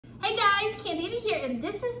Hey guys, Candida here, and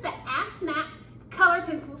this is the Electric Color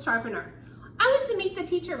Pencil Sharpener. I went to meet the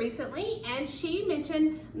teacher recently, and she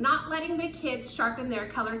mentioned not letting the kids sharpen their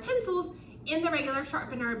colored pencils in the regular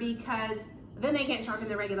sharpener because then they can't sharpen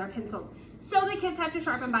the regular pencils. So the kids have to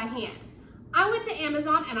sharpen by hand. I went to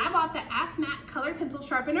Amazon and I bought the Electric Color Pencil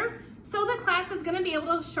Sharpener, so the class is going to be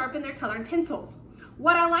able to sharpen their colored pencils.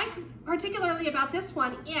 What I like particularly about this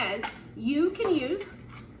one is you can use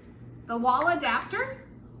the wall adapter,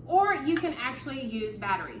 or you can actually use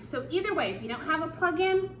batteries. So either way, if you don't have a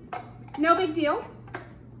plug-in, no big deal.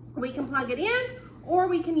 We can plug it in, or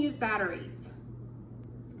we can use batteries.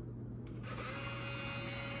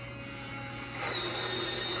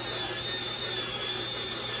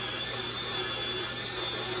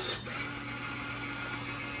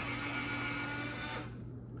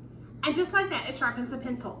 And just like that, it sharpens the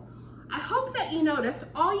pencil. I hope that you noticed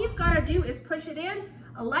all you've got to do is push it in,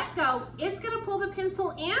 let go, it's going to pull the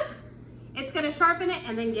pencil in, it's going to sharpen it,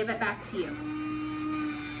 and then give it back to you.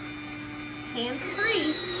 Hands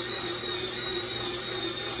free.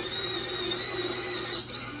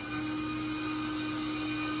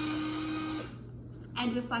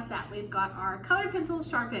 And just like that, we've got our colored pencils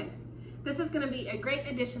sharpened. This is going to be a great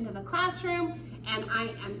addition to the classroom, and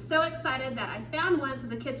I am so excited that I found one so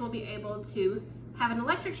the kids will be able to have an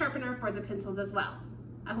electric sharpener for the pencils as well.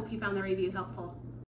 I hope you found the review helpful.